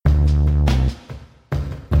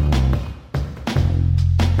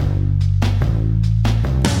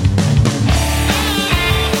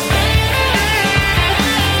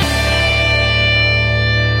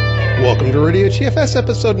Welcome to Radio TFS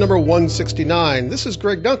episode number 169. This is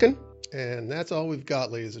Greg Duncan, and that's all we've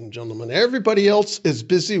got, ladies and gentlemen. Everybody else is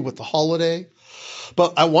busy with the holiday,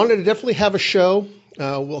 but I wanted to definitely have a show.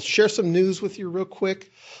 We'll share some news with you real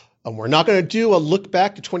quick. We're not going to do a look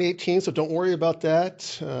back to 2018, so don't worry about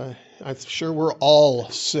that. I'm sure we're all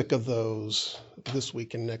sick of those this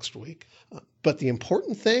week and next week. But the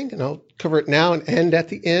important thing, and I'll cover it now and end at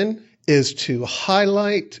the end, is to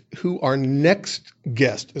highlight who our next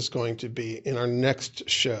guest is going to be in our next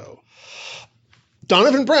show.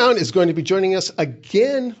 Donovan Brown is going to be joining us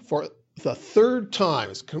again for the third time.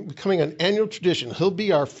 It's becoming an annual tradition. He'll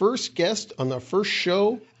be our first guest on our first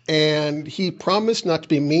show, and he promised not to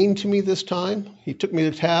be mean to me this time. He took me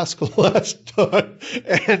to task last time,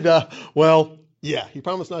 and he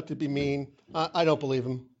promised not to be mean. I don't believe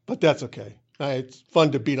him, but that's okay. It's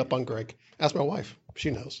fun to beat up on Greg. Ask my wife. She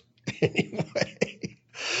knows. Anyway,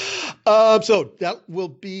 so that will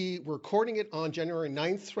be, we're recording it on January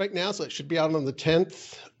 9th right now, so it should be out on the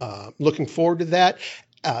 10th. Looking forward to that.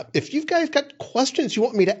 If you guys got questions you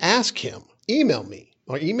want me to ask him, email me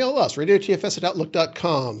or email us,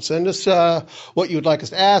 radiotfs@outlook.com. Send us what you would like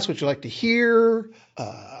us to ask, what you'd like to hear.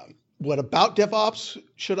 What about DevOps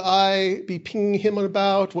should I be pinging him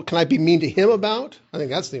about? What can I be mean to him about? I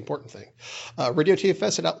think that's the important thing.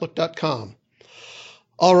 radiotfs@outlook.com.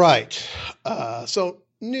 All right. So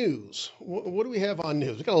news. What do we have on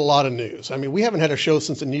news? We got a lot of news. I mean, we haven't had a show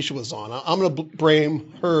since Anisha was on. I'm going to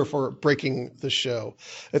blame her for breaking the show.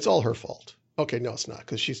 It's all her fault. Okay, no, it's not,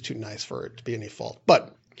 because she's too nice for it to be any fault.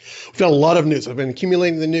 But we've got a lot of news. I've been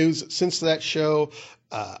accumulating the news since that show.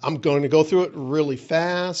 I'm going to go through it really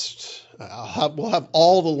fast. We'll have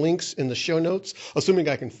all the links in the show notes, assuming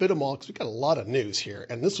I can fit them all, because we've got a lot of news here,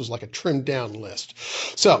 and this was like a trimmed down list.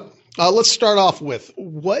 So let's start off with,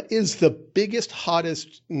 what is the biggest,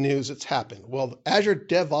 hottest news that's happened? Well, Azure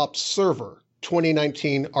DevOps Server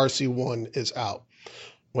 2019 RC1 is out.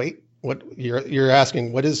 Wait, what? You're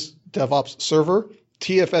asking, what is DevOps Server?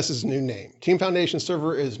 TFS's new name. Team Foundation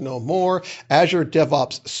Server is no more. Azure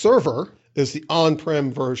DevOps Server is the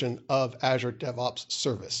on-prem version of Azure DevOps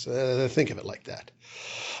Service. Think of it like that.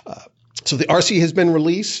 So the RC has been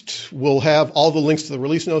released. We'll have all the links to the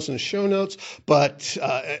release notes in the show notes, but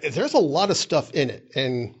there's a lot of stuff in it.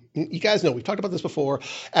 And you guys know, we've talked about this before.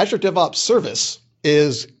 Azure DevOps Service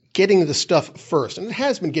is getting the stuff first, and it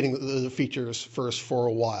has been getting the features first for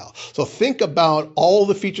a while. So think about all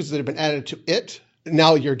the features that have been added to it.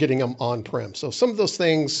 Now you're getting them on-prem. So some of those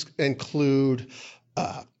things include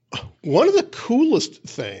one of the coolest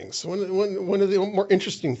things, one of the more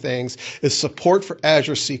interesting things is support for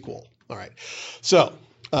Azure SQL. All right. So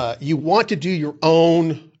you want to do your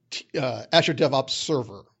own Azure DevOps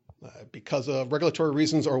server because of regulatory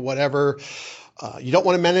reasons or whatever. You don't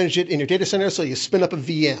want to manage it in your data center, so you spin up a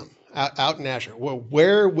VM out in Azure. Well,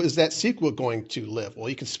 where was that SQL going to live? Well,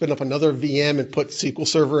 you can spin up another VM and put SQL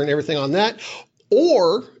Server and everything on that.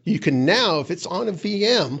 Or you can now, if it's on a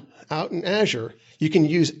VM out in Azure, you can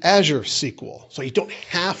use Azure SQL. So you don't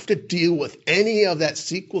have to deal with any of that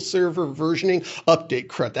SQL Server versioning update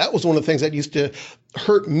crud. That was one of the things that used to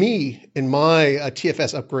hurt me in my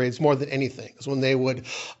TFS upgrades more than anything, is when they would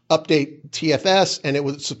update TFS and it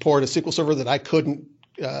would support a SQL Server that I couldn't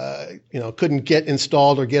get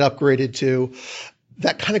installed or get upgraded to.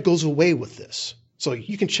 That kind of goes away with this. So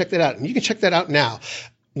you can check that out, and you can check that out now.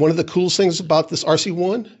 One of the coolest things about this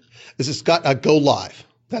RC1 is it's got a go live.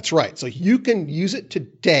 That's right. So you can use it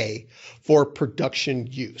today for production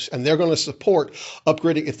use, and they're going to support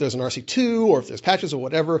upgrading if there's an RC2 or if there's patches or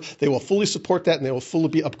whatever. They will fully support that, and they will fully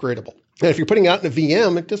be upgradable. And if you're putting it out in a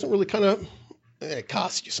VM, it doesn't really it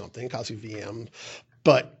costs you something. It costs you VM,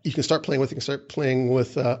 but you can start playing with it. You can start playing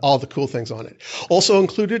with all the cool things on it. Also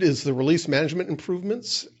included is the release management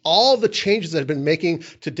improvements. All the changes that have been making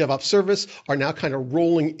to DevOps Service are now kind of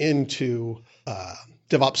rolling into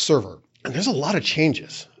DevOps Server. And there's a lot of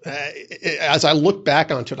changes. As I look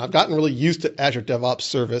back onto it, I've gotten really used to Azure DevOps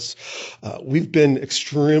Service. We've been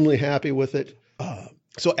extremely happy with it.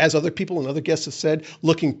 So as other people and other guests have said,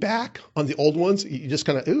 looking back on the old ones, you just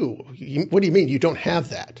kind of, what do you mean? You don't have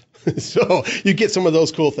that. So you get some of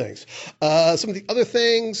those cool things. Some of the other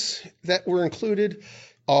things that were included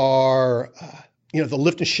are, the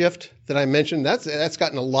lift and shift that I mentioned. That's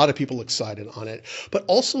gotten a lot of people excited on it, but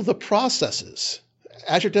also the processes.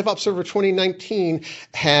 Azure DevOps Server 2019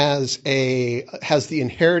 has the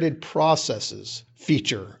inherited processes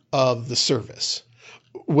feature of the service,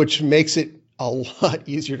 which makes it a lot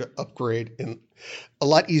easier to upgrade and a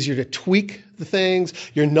lot easier to tweak the things.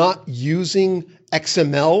 You're not using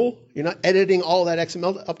XML. You're not editing all that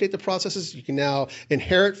XML to update the processes. You can now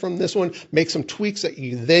inherit from this one, make some tweaks that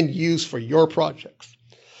you then use for your projects.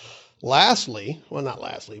 Lastly, well, not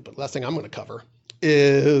lastly, but last thing I'm going to cover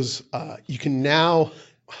is you can now,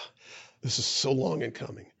 this is so long in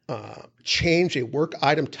coming, change a work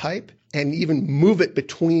item type and even move it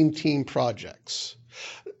between team projects.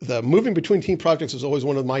 The moving between team projects is always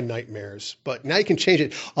one of my nightmares, but now you can change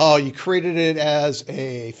it. Oh, you created it as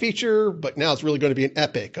a feature, but now it's really going to be an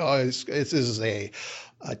epic. Oh, this is a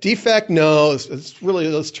defect. No, it's really,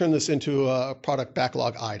 let's turn this into a product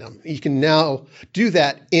backlog item. You can now do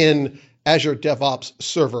that in Azure DevOps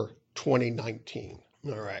Server 2019.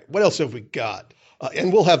 All right, what else have we got?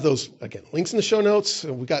 And we'll have those, again, links in the show notes.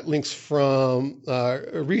 We got links from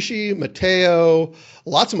Rishi, Matteo,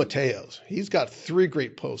 lots of Matteos. He's got 3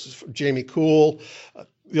 great posts from Jamie Cool.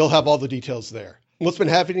 You'll have all the details there. What's been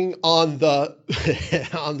happening on the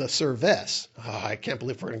on the service? Oh, I can't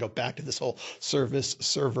believe we're going to go back to this whole service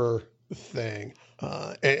server thing.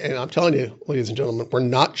 And I'm telling you, ladies and gentlemen, we're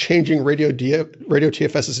not changing Radio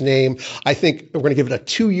TFS's name. I think we're going to give it a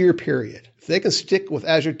 2-year period. If they can stick with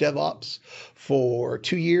Azure DevOps for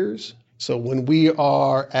 2 years, so when we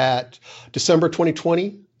are at December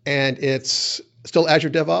 2020 and it's still Azure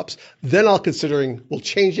DevOps, then we'll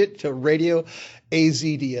change it to Radio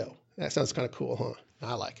AZDO. That sounds kind of cool, huh?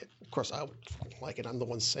 I like it. Of course, I would like it. I'm the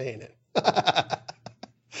one saying it.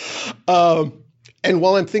 And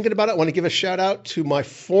while I'm thinking about it, I want to give a shout out to my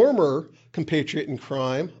former compatriot in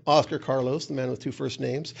crime, Oscar Carlos, the man with 2 first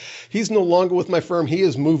names. He's no longer with my firm. He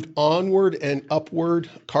has moved onward and upward.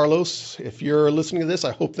 Carlos, if you're listening to this,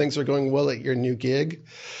 I hope things are going well at your new gig.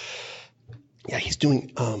 Yeah, he's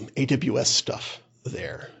doing AWS stuff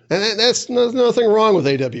there. And there's nothing wrong with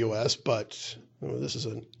AWS, but this is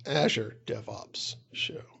an Azure DevOps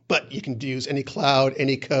show. But you can use any cloud,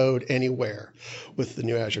 any code, anywhere with the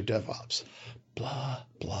new Azure DevOps. Blah,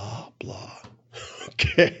 blah, blah.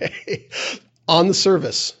 Okay. On the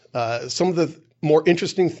service, some of the more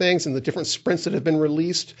interesting things and the different sprints that have been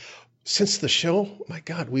released since the show. My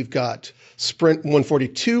God, we've got Sprint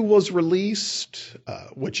 142 was released,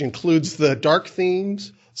 which includes the dark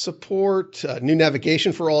themes support, new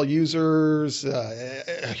navigation for all users,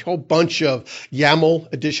 a whole bunch of YAML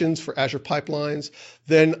additions for Azure pipelines.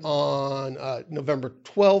 Then on November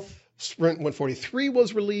 12th, Sprint 143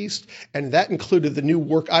 was released, and that included the new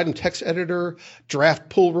work item text editor, draft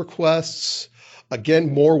pull requests,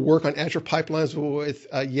 again, more work on Azure pipelines with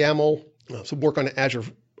YAML, some work on Azure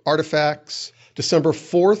artifacts. December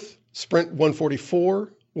 4th, Sprint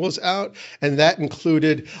 144 was out, and that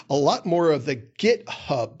included a lot more of the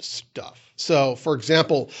GitHub stuff. So, for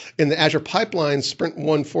example, in the Azure pipelines, Sprint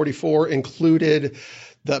 144 included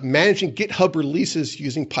the managing GitHub releases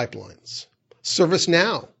using pipelines.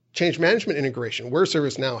 ServiceNow, change management integration. We're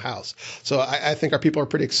ServiceNow house. So I think our people are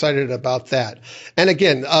pretty excited about that. And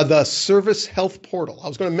again, the Service Health Portal. I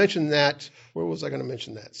was going to mention that. Where was I going to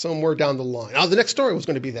mention that? Somewhere down the line. The next story was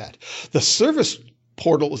going to be that. The Service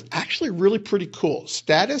Portal is actually really pretty cool.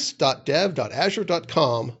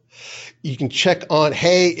 Status.dev.azure.com. You can check on,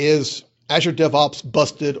 hey, is Azure DevOps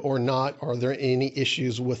busted or not? Are there any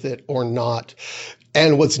issues with it or not?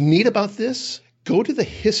 And what's neat about this, go to the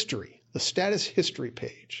history, the status history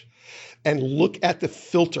page, and look at the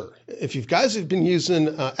filter. If you guys have been using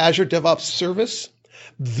Azure DevOps Service,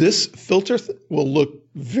 this filter will look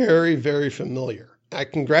very, very familiar. I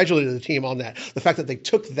congratulated the team on that. The fact that they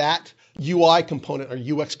took that UI component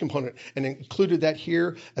or UX component and included that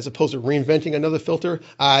here as opposed to reinventing another filter,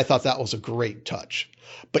 I thought that was a great touch.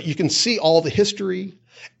 But you can see all the history.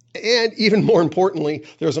 And even more importantly,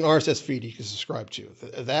 there's an RSS feed you can subscribe to.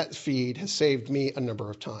 That feed has saved me a number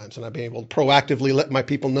of times, and I've been able to proactively let my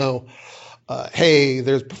people know, hey,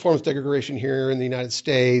 there's performance degradation here in the United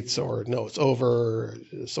States, or no, it's over,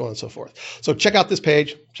 so on and so forth. So check out this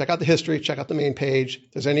page, check out the history, check out the main page.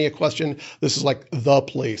 If there's any question, this is like the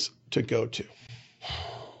place to go to.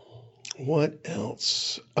 What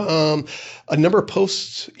else? A number of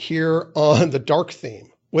posts here on the dark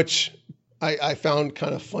theme, which I found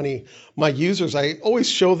kind of funny. My users, I always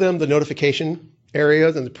show them the notification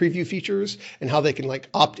areas and the preview features and how they can like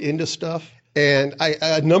opt into stuff. And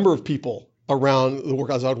a number of people around the work,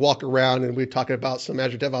 as I would walk around and we'd talking about some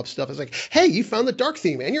Azure DevOps stuff. It's like, hey, you found the dark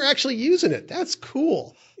theme and you're actually using it. That's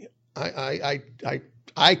cool. I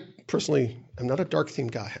personally am not a dark theme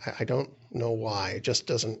guy. I don't know why. It just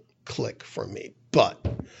doesn't click for me. But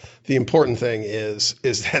the important thing is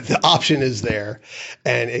that the option is there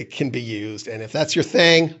and it can be used. And if that's your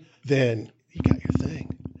thing, then you got your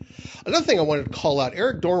thing. Another thing I wanted to call out,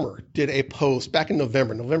 Eric Dormer did a post back in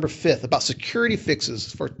November 5th, about security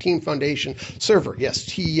fixes for Team Foundation Server. Yes,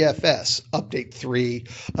 TFS Update 3,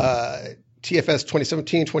 TFS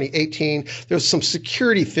 2017, 2018. There's some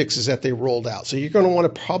security fixes that they rolled out. So you're going to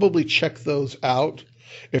want to probably check those out.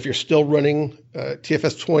 If you're still running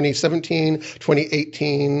TFS 2017,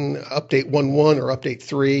 2018, Update 1.1 or Update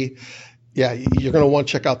 3, yeah, you're going to want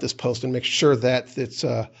to check out this post and make sure that it's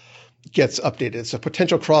gets updated. It's a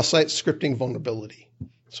potential cross-site scripting vulnerability.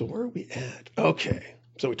 So where are we at? Okay.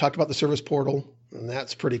 So we talked about the service portal, and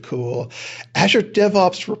that's pretty cool. Azure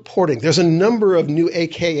DevOps reporting. There's a number of new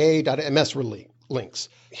aka.ms links.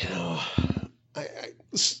 You know,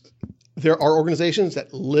 there are organizations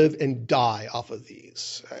that live and die off of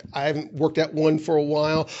these. I haven't worked at one for a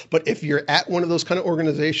while, but if you're at one of those kind of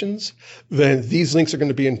organizations, then these links are going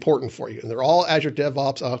to be important for you. And they're all Azure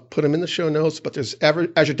DevOps. I'll put them in the show notes, but there's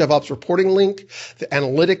Azure DevOps reporting link, the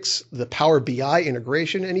analytics, the Power BI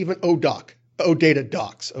integration, and even OData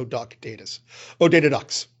Docs.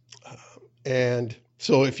 And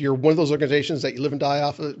so if you're one of those organizations that you live and die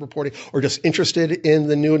off of reporting, or just interested in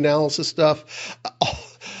the new analysis stuff,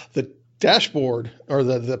 the dashboard or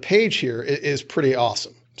the page here is pretty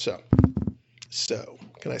awesome. So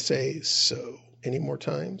can I say so any more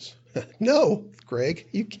times? No, Greg,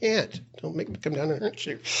 you can't. Don't make me come down and hurt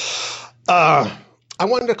you. I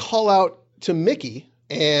wanted to call out to Mickey,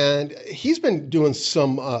 and he's been doing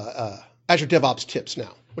some Azure DevOps tips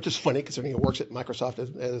now, which is funny because he works at Microsoft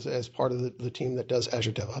as part of the team that does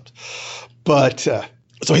Azure DevOps. But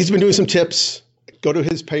so he's been doing some tips. Go to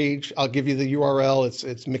his page. I'll give you the URL. It's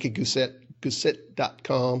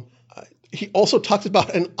mickeygousset.com. He also talks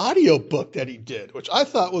about an audio book that he did, which I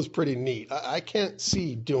thought was pretty neat. I can't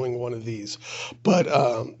see doing one of these, but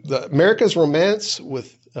the America's Romance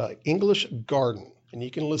with English Garden, and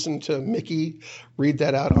you can listen to Mickey read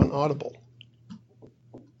that out on Audible.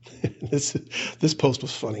 This post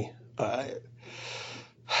was funny.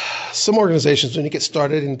 Some organizations, when you get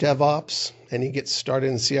started in DevOps and you get started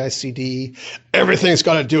in CI/CD, everything's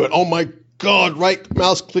got to do it. Oh my God, right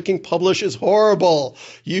mouse clicking publish is horrible.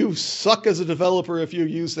 You suck as a developer if you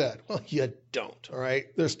use that. Well, you don't, all right?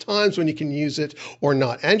 There's times when you can use it or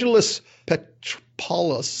not. Angelos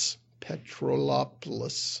Petrolopoulos,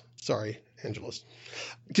 sorry, Angelos,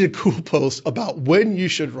 did a cool post about when you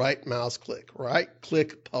should right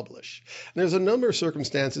click publish. And there's a number of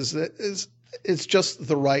circumstances that it's just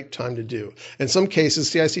the right time to do. In some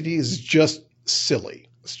cases, CI/CD is just silly.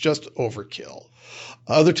 It's just overkill.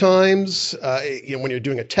 Other times, when you're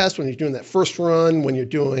doing a test, when you're doing that first run, when you're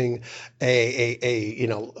doing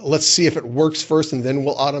let's see if it works first and then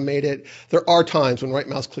we'll automate it. There are times when right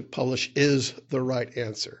mouse click publish is the right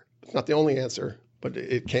answer. It's not the only answer, but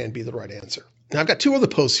it can be the right answer. Now I've got two other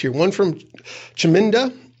posts here, one from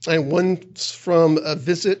Chaminda and one from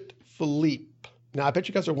Visit Philippe. Now I bet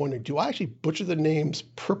you guys are wondering, do I actually butcher the names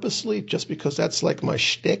purposely just because that's like my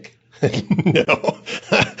shtick? No,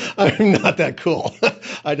 I'm not that cool.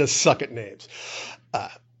 I just suck at names.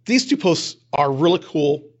 These two posts are really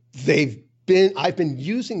cool. I've been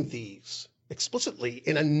using these explicitly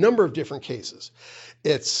in a number of different cases.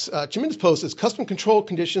 It's Chaminda's post is custom control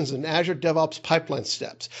conditions in Azure DevOps pipeline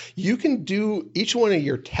steps. You can do each one of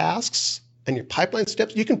your tasks and your pipeline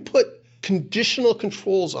steps. You can put conditional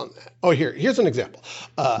controls on that. Oh, here's an example.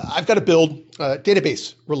 I've got to build a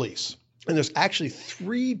database release. And there's actually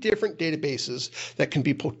 3 different databases that can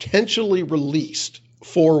be potentially released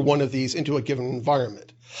for one of these into a given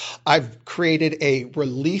environment. I've created a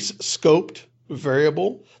release scoped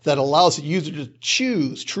variable that allows the user to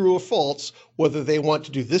choose true or false, whether they want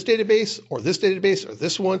to do this database or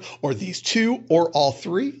this one, or these 2 or all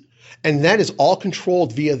 3. And that is all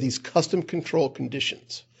controlled via these custom control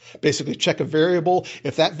conditions. Basically check a variable.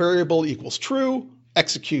 If that variable equals true,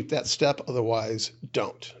 execute that step, otherwise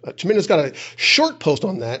don't. Chaminda's got a short post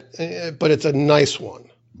on that, but it's a nice one.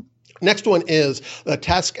 Next one is a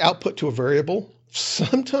task output to a variable.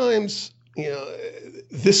 Sometimes,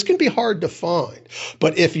 this can be hard to find,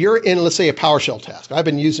 but if you're in, let's say, a PowerShell task, I've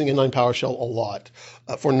been using inline PowerShell a lot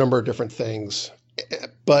for a number of different things,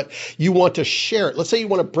 but you want to share it. Let's say you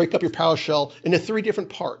want to break up your PowerShell into 3 different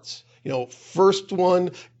parts. First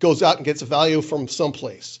one goes out and gets a value from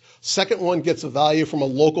someplace. Second one gets a value from a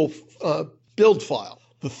local build file.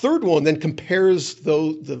 The third one then compares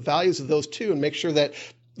the values of those 2 and makes sure that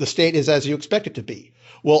the state is as you expect it to be.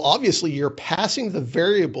 Well, obviously, you're passing the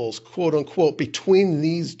variables, quote unquote, between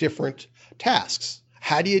these different tasks.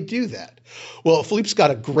 How do you do that? Well, Philippe's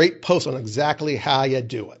got a great post on exactly how you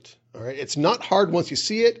do it. All right. It's not hard once you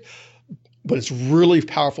see it, but it's really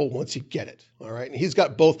powerful once you get it. All right. And he's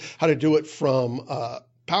got both how to do it from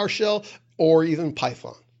PowerShell, or even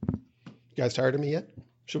Python. You guys tired of me yet?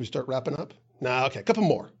 Should we start wrapping up? Nah, okay, a couple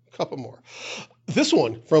more. This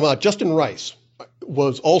one from Justin Rice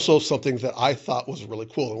was also something that I thought was really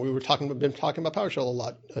cool. And we were been talking about PowerShell a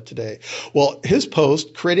lot today. Well, his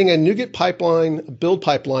post, creating a NuGet build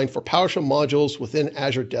pipeline for PowerShell modules within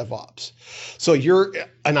Azure DevOps. So you're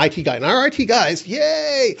an IT guy, and our IT guys,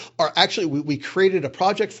 yay, are actually, we created a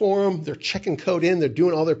project for them. They're checking code in. They're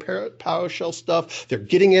doing all their PowerShell stuff. They're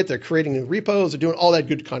getting it. They're creating new repos. They're doing all that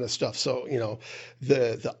good kind of stuff. So,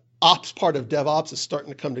 the ops part of DevOps is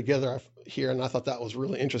starting to come together here, and I thought that was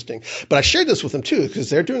really interesting. But I shared this with them too, because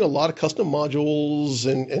they're doing a lot of custom modules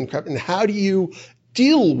and crap. And how do you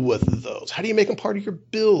deal with those? How do you make them part of your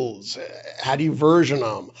builds? How do you version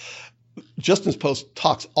them? Justin's post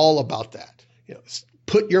talks all about that.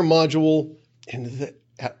 Put your module into the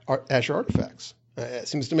Azure artifacts. It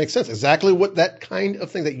seems to make sense. Exactly what that kind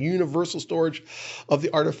of thing, that universal storage of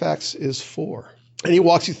the artifacts is for. And he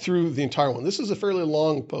walks you through the entire one. This is a fairly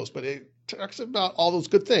long post, but it talks about all those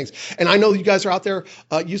good things. And I know you guys are out there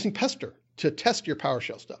using Pester to test your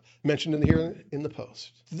PowerShell stuff, mentioned here in the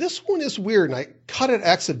post. This one is weird, and I cut it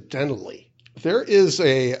accidentally. There is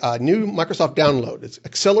a new Microsoft download. It's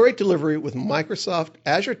Accelerate Delivery with Microsoft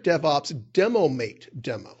Azure DevOps DemoMate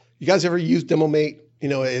demo. You guys ever use DemoMate?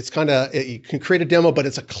 It's kind of, you can create a demo, but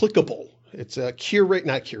it's a clickable. It's a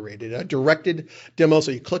a directed demo.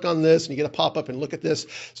 So you click on this and you get a pop-up and look at this.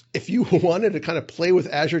 If you wanted to kind of play with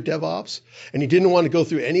Azure DevOps and you didn't want to go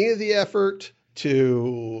through any of the effort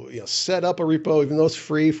to set up a repo, even though it's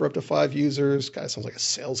free for up to 5 users, guy sounds like a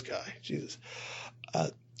sales guy. Jesus.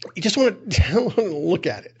 You just want to look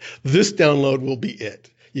at it. This download will be it.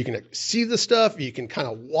 You can see the stuff. You can kind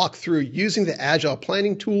of walk through using the agile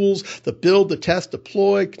planning tools, the build, the test,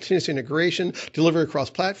 deploy, continuous integration, deliver across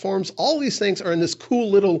platforms. All these things are in this cool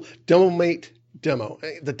little DemoMate demo.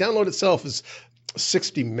 The download itself is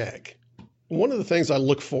 60 meg. One of the things I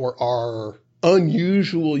look for are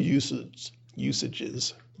unusual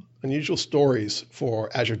usages, unusual stories for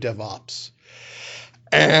Azure DevOps.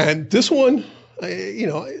 And this one,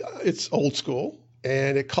 it's old school,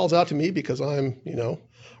 and it calls out to me because I'm,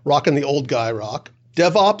 rocking the old guy rock.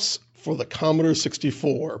 DevOps for the Commodore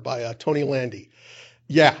 64 by Tony Landy.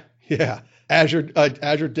 Yeah. Azure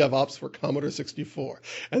DevOps for Commodore 64.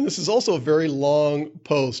 And this is also a very long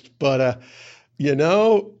post, but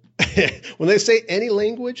when they say any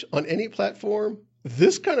language on any platform,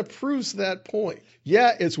 this kind of proves that point.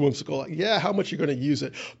 Yeah, it's whimsical. Yeah, how much you're going to use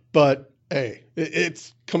it, but hey,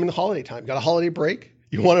 it's coming to holiday time. Got a holiday break?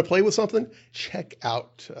 You want to play with something? Check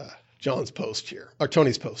out John's post here, or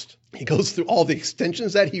Tony's post. He goes through all the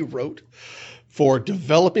extensions that he wrote for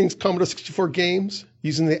developing Commodore 64 games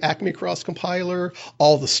using the Acme Cross compiler,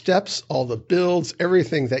 all the steps, all the builds,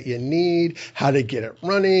 everything that you need, how to get it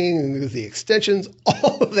running, the extensions,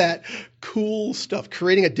 all of that cool stuff.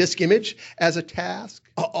 Creating a disk image as a task,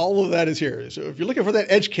 all of that is here. So if you're looking for that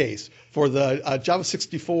edge case for the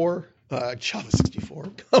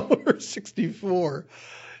Commodore 64,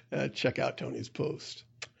 check out Tony's post.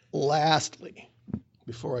 Lastly,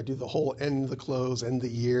 before I do the whole end the close, end the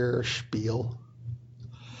year spiel,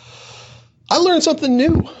 I learned something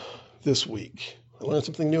new this week. I learn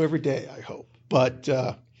something new every day, I hope. But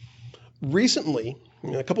recently,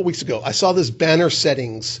 a couple weeks ago, I saw this banner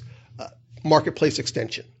settings marketplace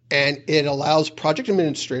extension, and it allows project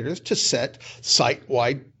administrators to set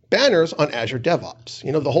site-wide banners on Azure DevOps.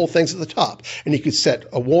 The whole thing's at the top. And you can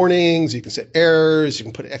set warnings, you can set errors, you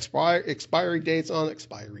can put expiry dates on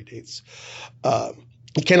expiry dates.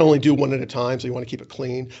 You can only do one at a time, so you want to keep it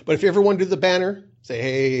clean. But if you ever want to do the banner, say,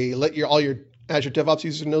 hey, let all your Azure DevOps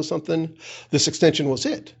users know something, this extension was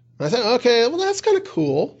it. And I thought, okay, well, that's kind of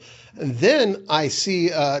cool. And then I see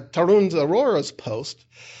Tarun Arora's post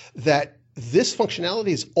that this functionality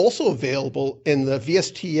is also available in the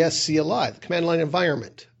VSTS CLI, the command line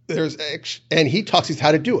environment. And he talks you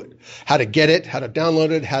how to do it, how to get it, how to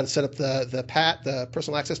download it, how to set up the PAT, the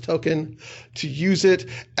personal access token, to use it,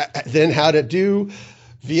 then how to do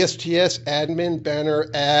VSTS admin banner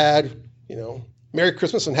add, Merry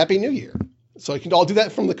Christmas and Happy New Year. So you can all do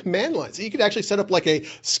that from the command line. So you could actually set up like a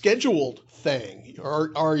scheduled thing,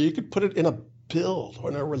 or you could put it in a build or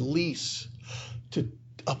in a release to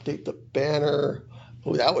update the banner.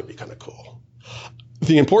 Oh, that would be kind of cool.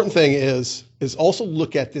 The important thing is also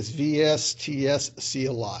look at this VSTS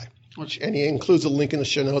CLI, and he includes a link in the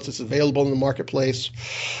show notes. It's available in the marketplace.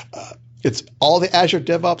 It's all the Azure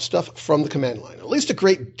DevOps stuff from the command line, at least a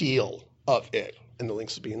great deal of it, and the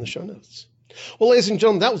links will be in the show notes. Well, ladies and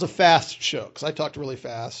gentlemen, that was a fast show because I talked really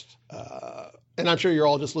fast, and I'm sure you're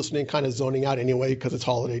all just listening, kind of zoning out anyway because it's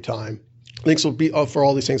holiday time. Links will be for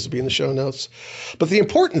all these things will be in the show notes. But the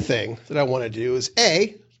important thing that I want to do is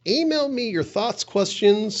email me your thoughts,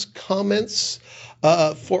 questions, comments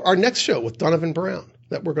for our next show with Donovan Brown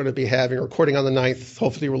that we're going to be recording on the 9th,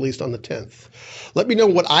 hopefully released on the 10th. Let me know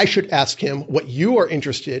what I should ask him, what you are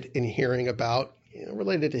interested in hearing about,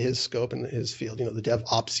 related to his scope and his field, the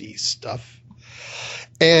DevOps-y stuff.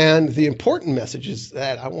 And the important message is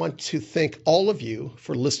that I want to thank all of you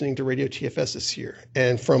for listening to Radio TFS this year.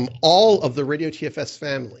 And from all of the Radio TFS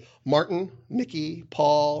family, Martin, Nikki,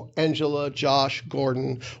 Paul, Angela, Josh,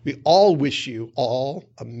 Gordon, we all wish you all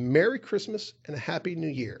a Merry Christmas and a Happy New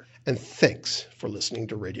Year. And thanks for listening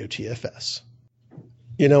to Radio TFS.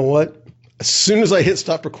 You know what? As soon as I hit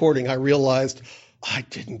stop recording, I realized I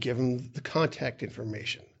didn't give him the contact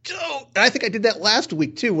information. And I think I did that last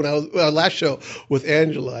week too when I was last show with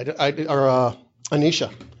Angela or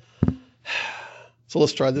Anisha. So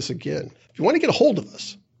let's try this again. If you want to get a hold of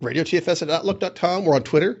us, radiotfs@outlook.com. We're on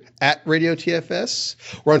Twitter @RadioTFS.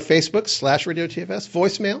 We're on Facebook /RadioTFS.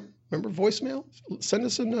 Voicemail. Remember voicemail? Send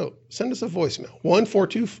us a note. Send us a voicemail.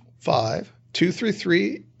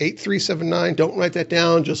 1-425-233-8379. Don't write that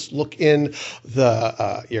down. Just look in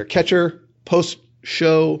the your catcher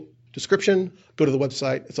post-show description. Go to the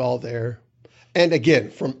website. It's all there. And again,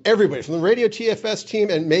 from everybody, from the Radio TFS team,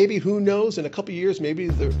 and maybe, who knows, in a couple of years, maybe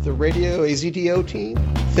the Radio AZDO team,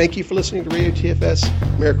 thank you for listening to Radio TFS.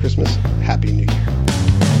 Merry Christmas. Happy New Year.